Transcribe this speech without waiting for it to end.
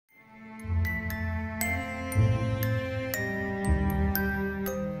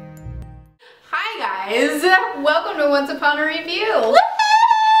guys! Welcome to Once Upon a Review! Woohoo!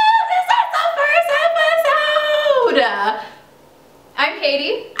 This is the first episode! I'm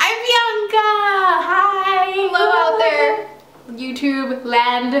Katie. I'm Bianca! Hi! Hello out there. YouTube,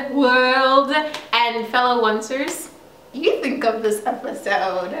 land, world, and fellow oncers. You think of this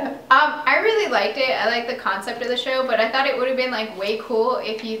episode? I really liked it. I like the concept of the show, but I thought it would have been like way cool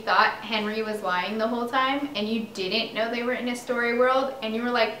if you thought Henry was lying the whole time and you didn't know they were in a story world and you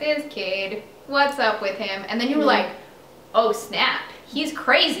were like, this kid, what's up with him? And then you were like, oh snap, he's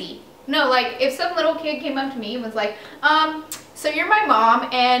crazy. No, like if some little kid came up to me and was like, so you're my mom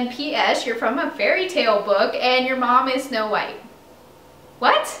and P.S. you're from a fairy tale book and your mom is Snow White.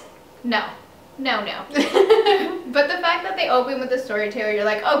 What? No. No. But the fact that they open with the storyteller, you're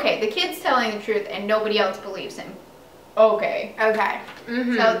like, okay, the kid's telling the truth and nobody else believes him. Okay.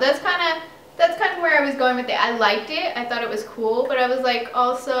 Mm-hmm. So that's kind of where I was going with it. I liked it. I thought it was cool, but I was like,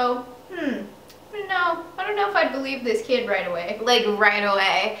 also, no, I don't know if I'd believe this kid right away. Like right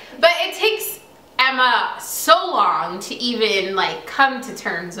away. But it takes Emma so long to even like come to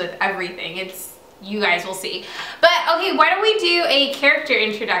terms with everything. You guys will see. But okay, why don't we do a character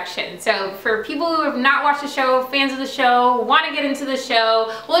introduction? So for people who have not watched the show, fans of the show, want to get into the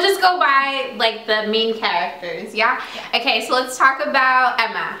show, we'll just go by like the main characters, yeah? Okay, so let's talk about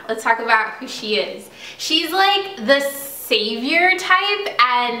Emma. Let's talk about who she is. She's like the savior type,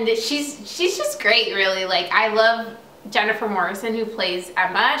 and she's just great, really. Like, I love Jennifer Morrison, who plays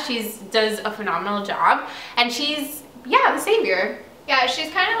Emma. Does a phenomenal job, and she's, yeah, the savior. Yeah,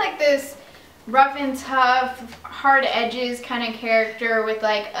 she's kind of like this rough and tough, hard edges kind of character with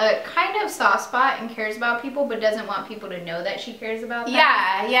like a kind of soft spot and cares about people but doesn't want people to know that she cares about them.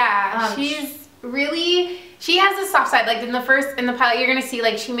 Yeah. She has a soft side. Like in the pilot, you're gonna see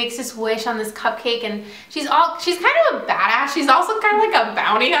like she makes this wish on this cupcake, and she's kind of a badass. She's also kind of like a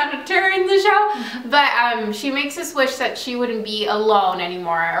bounty hunter in the show. But she makes this wish that she wouldn't be alone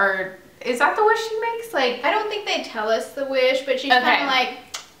anymore. Or is that the wish she makes? Like, I don't think they tell us the wish, but she's kind of like,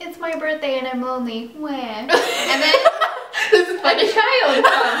 it's my birthday and I'm lonely. When? And then this is like a child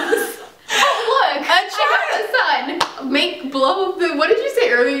comes. Oh look, a child. Blow the. What did you say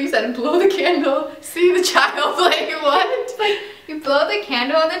earlier? You said blow the candle, see the child. Like what? Like you blow the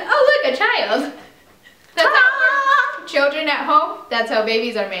candle and then oh look, a child. That's how children at home. That's how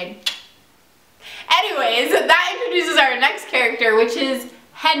babies are made. Anyways, that introduces our next character, which is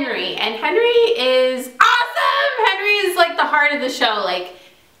Henry, and Henry is awesome. Henry is like the heart of the show. Like,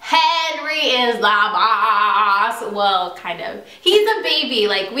 Henry is the boss. Well, kind of. He's a baby.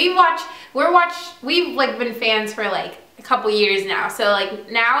 Like we've like been fans for like a couple years now. So like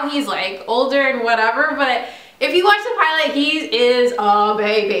now he's like older and whatever. But if you watch the pilot, he is a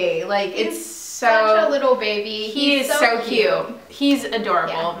baby. Like it's such a little baby. He is so cute. He's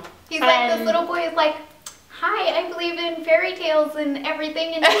adorable. Yeah. He's like this little boy is like, hi, I believe in fairy tales and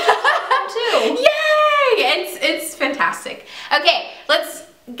everything, and too. Yay! It's fantastic. Okay, let's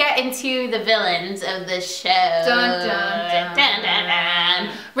get into the villains of the show. Dun, dun, dun, dun, dun.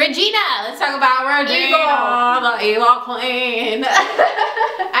 Regina. Let's talk about Regina, the evil queen.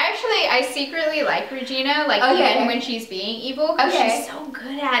 I secretly like Regina, like even when she's being evil, because she's so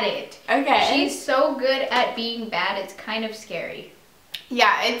good at it. She's so good at being bad, it's kind of scary.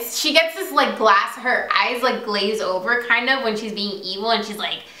 Yeah, she gets this like her eyes like glaze over kind of when she's being evil, and she's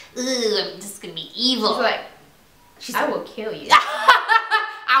like, ooh, I'm just gonna be evil. She's like, I will kill you.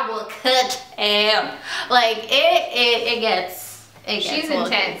 I will cut him. Like it gets she's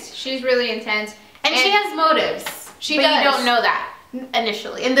intense. She's really intense. And she has motives. But you don't know that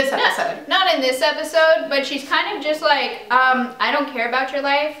initially in this episode. Not in this episode, but she's kind of just like, I don't care about your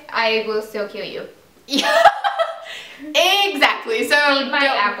life. I will still kill you. Exactly. So eat my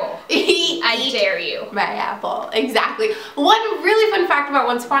apple. I dare you. My apple. Exactly. One really fun fact about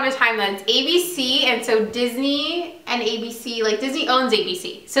Once Upon a Time, that's ABC, and so Disney and ABC, like Disney owns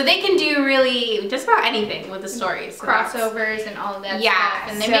ABC, so they can do really just about anything with the stories, so crossovers and all of that stuff,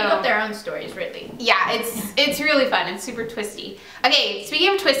 and they make up their own stories, really. Yeah, it's really fun. It's super twisty. Okay,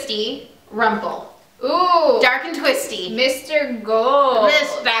 speaking of twisty, Rumple. Ooh, dark and twisty. Mr. Gold.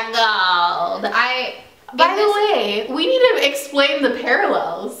 Mr. Gold. By the way, we need to explain the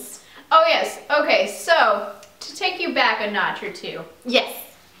parallels. Oh yes. Okay, so to take you back a notch or two. Yes.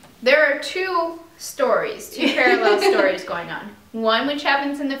 There are two parallel stories going on. One which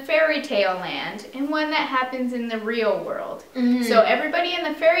happens in the fairy tale land, and one that happens in the real world. So everybody in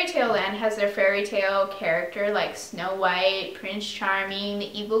the fairy tale land has their fairy tale character, like Snow White, Prince Charming,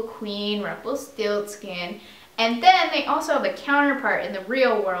 the evil queen, Rumpelstiltskin. And then they also have a counterpart in the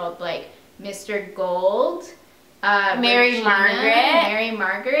real world, like Mr. Gold, Mary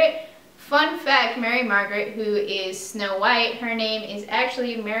Margaret, Fun fact, Mary Margaret, who is Snow White, her name is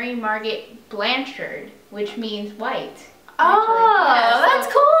actually Mary Margaret Blanchard, which means white. That's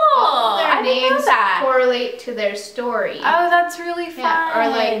cool. All their I didn't know names that. correlate to their story. Oh, that's really fun. Yeah, or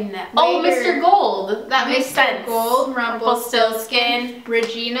like Mr. Gold. That makes sense. Gold, Rumpelstiltskin.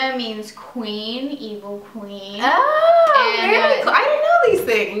 Regina means queen, evil queen. Oh, And, very cool. I didn't know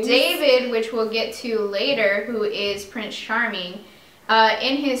these things. David, which we'll get to later, who is Prince Charming.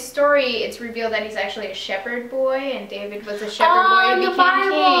 In his story, it's revealed that he's actually a shepherd boy, and David was a shepherd boy and became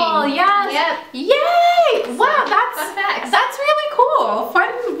king. Yes. Yep. Yay! Wow, Fun facts. that's really cool.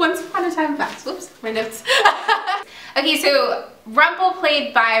 Fun once upon a time facts. Whoops, my notes. Okay, so Rumple,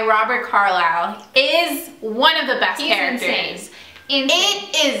 played by Robert Carlyle, is one of the best characters. Insane.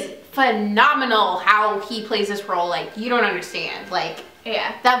 It is phenomenal how he plays this role. Like, you don't understand. Like,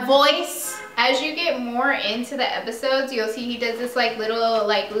 Yeah. that voice. As you get more into the episodes, you'll see he does this like little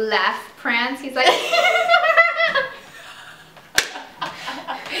like laugh prance. He's like,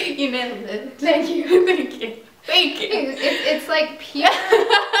 You nailed it. thank you. Thank you. Thank you. It's like pure,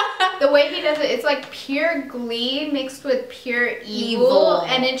 the way he does it, it's like pure glee mixed with pure evil.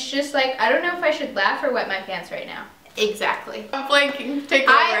 And it's just like, I don't know if I should laugh or wet my pants right now. Exactly. I'm flanking. Take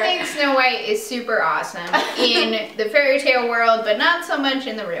over. I think Snow White is super awesome in the fairy tale world, but not so much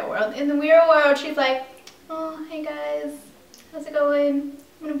in the real world. In the real world, she's like, oh, hey guys, how's it going?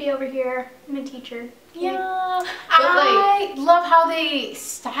 I'm gonna be over here. I'm a teacher. Yeah. But I love how they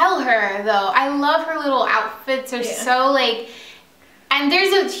style her, though. I love her little outfits. Are so like, and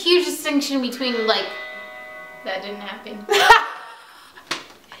there's a huge distinction between like. That didn't happen.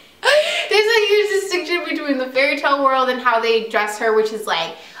 There's a huge distinction between the fairy tale world and how they dress her, which is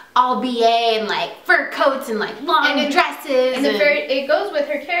like all BA and like fur coats and like long dresses. And it goes with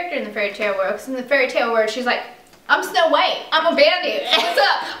her character in the fairy tale world. Because in the fairy tale world, she's like, I'm Snow White. I'm a bandit. What's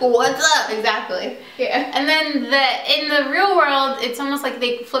up? What's up? Exactly. Yeah. And then in the real world, it's almost like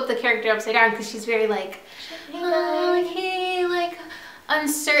they flip the character upside down because she's very like, hey, like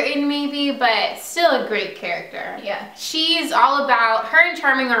uncertain maybe, but still a great character. Yeah. She's all about, her and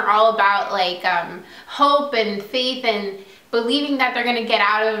Charming are all about like hope and faith and believing that they're gonna get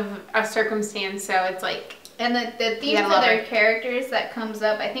out of a circumstance. So it's like, and the theme for their characters that comes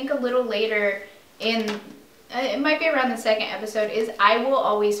up, I think a little later in, it might be around the second episode, is I will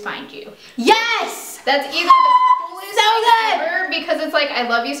always find you. Yes! That's either the coolest so thing ever because it's like, I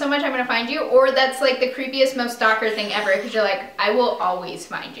love you so much, I'm gonna find you, or that's like the creepiest, most stalker thing ever because you're like, I will always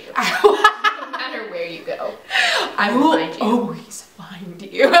find you. No matter where you go. I will always find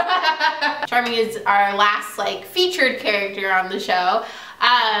you. Charming is our last like featured character on the show.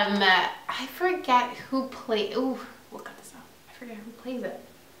 I forget who played. Ooh, look at this up. I forget who plays it.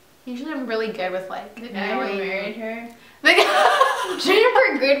 Usually I'm really good with like The guy who married her.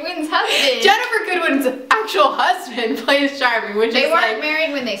 Jennifer Goodwin's husband. Jennifer Goodwin's actual husband plays Charming, which they is weren't like,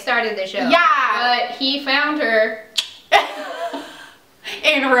 married when they started the show. Yeah. But he found her.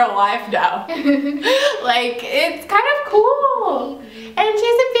 In real life now. Like, it's kind of cool. And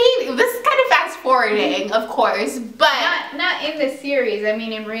she's a baby. This is kind of fast forwarding, of course, but not in the series, I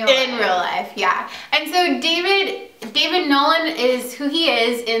mean in real life. In real life, yeah. And so David Nolan is who he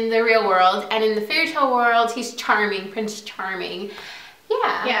is in the real world, and in the fairy tale world, he's Charming, Prince Charming.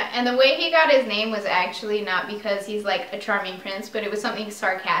 Yeah. Yeah, and the way he got his name was actually not because he's like a charming prince, but it was something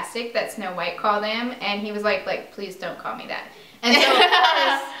sarcastic that Snow White called him, and he was like, please don't call me that. And so, of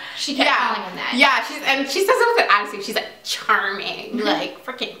course, she kept calling him that. Yeah, she says it with an attitude. She's like, charming, like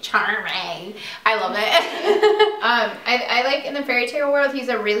freaking charming. I love it. I like in the fairy tale world, he's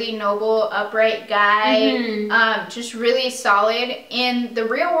a really noble, upright guy. Just really solid. In the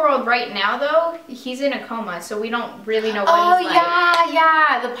real world right now, though, he's in a coma, so we don't really know what he's like.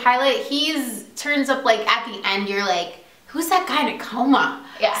 Yeah. The pilot, he's turns up like at the end. You're like, who's that guy in a coma?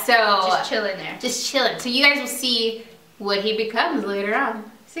 Yeah. So just chilling there. Just chilling. So you guys will see what he becomes later on.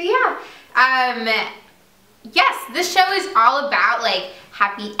 So yeah, yes, this show is all about like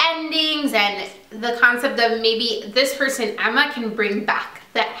happy endings and the concept of maybe this person, Emma, can bring back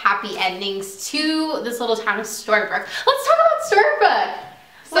the happy endings to this little town of Storybrooke. Let's talk about Storybrooke.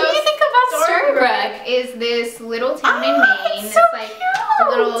 What do you think about Storybrooke? Is this little town in Maine. It's so like cute. a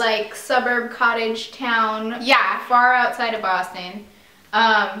little like suburb cottage town. Yeah. Far outside of Boston.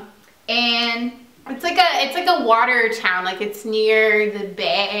 And it's like a water town, like it's near the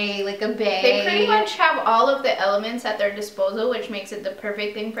bay, like a bay. They pretty much have all of the elements at their disposal, which makes it the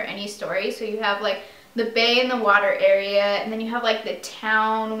perfect thing for any story. So you have like the bay and the water area, and then you have like the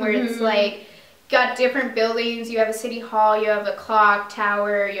town where it's like got different buildings. You have a city hall, you have a clock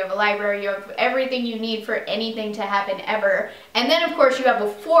tower, you have a library, you have everything you need for anything to happen ever. And then of course you have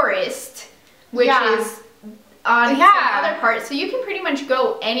a forest, which is on some other part. So you can pretty much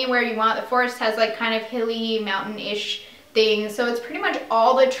go anywhere you want. The forest has like kind of hilly, mountain-ish things. So it's pretty much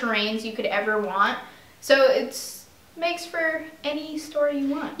all the terrains you could ever want. So it's makes for any story you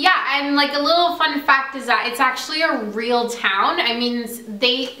want. Yeah, and like a little fun fact is that it's actually a real town. I mean,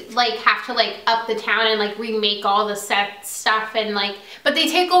 they like have to like up the town and like remake all the set stuff and like, but they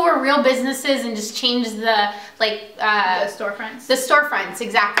take over real businesses and just change the like the storefronts. The storefronts,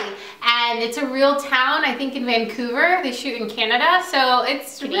 exactly. And it's a real town, I think in Vancouver. They shoot in Canada, so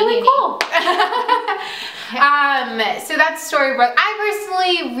it's really cool. So that's Storybrooke. I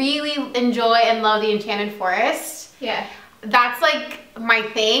personally really enjoy and love the Enchanted Forest. Yeah. That's like my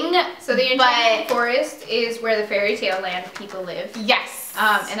thing. So the Enchanted Forest is where the fairy tale land people live. Yes.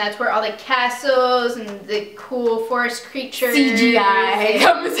 And that's where all the castles and the cool forest creatures. CGI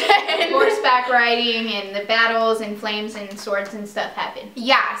comes in. Horseback riding and the battles and flames and swords and stuff happen.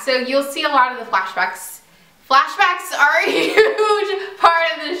 Yeah, so you'll see a lot of the flashbacks. Flashbacks are a huge part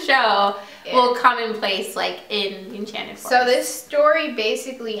of the show. Yeah. Will come in place like in the Enchanted Forest. So this story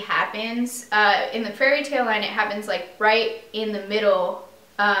basically happens in the fairy tale line. It happens like right in the middle,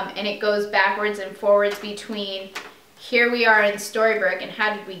 and it goes backwards and forwards between here we are in Storybrooke and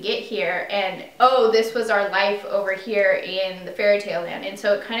how did we get here, and oh, this was our life over here in the fairy tale land. And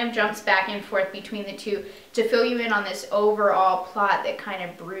so it kind of jumps back and forth between the two to fill you in on this overall plot that kind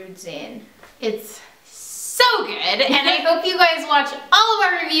of broods in. It's so good, and I hope you guys watch all of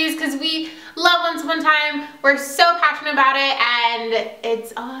our reviews because we love Once Upon a Time. We're so passionate about it, and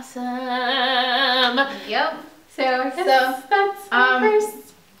it's awesome. Yep. So that's our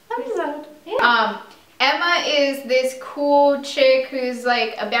first episode. Yeah. Emma is this cool chick who's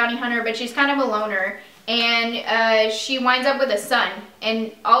like a bounty hunter, but she's kind of a loner, and she winds up with a son,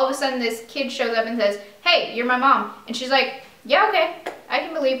 and all of a sudden this kid shows up and says, "Hey, you're my mom," and she's like, "Yeah, okay, I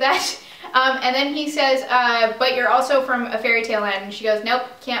can believe that." And then he says, "But you're also from a fairy tale land," and she goes, "Nope,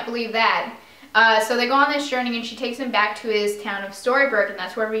 can't believe that." So they go on this journey, and she takes him back to his town of Storybrooke, and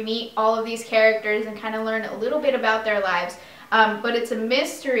that's where we meet all of these characters and kind of learn a little bit about their lives. But it's a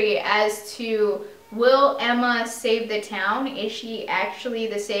mystery as to, will Emma save the town? Is she actually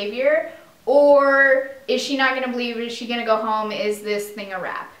the savior? Or is she not going to believe? Is she going to go home? Is this thing a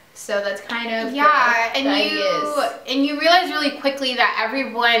wrap? So that's kind of and you realize really quickly that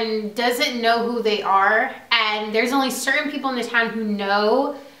everyone doesn't know who they are, and there's only certain people in the town who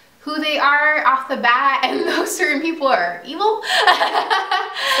know who they are off the bat, and those certain people are evil.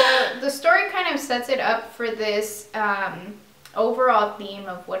 So the story kind of sets it up for this overall theme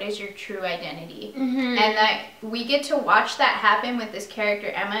of what is your true identity, and that we get to watch that happen with this character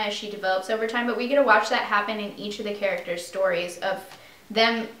Emma as she develops over time, but we get to watch that happen in each of the characters' stories of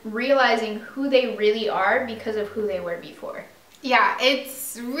them realizing who they really are because of who they were before. Yeah,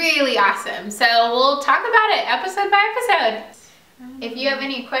 it's really awesome. So we'll talk about it episode by episode. If you have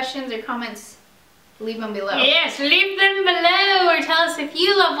any questions or comments, leave them below. Yes, leave them below, or tell us if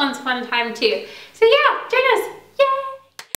you love Once Upon a Time too. So yeah, join us.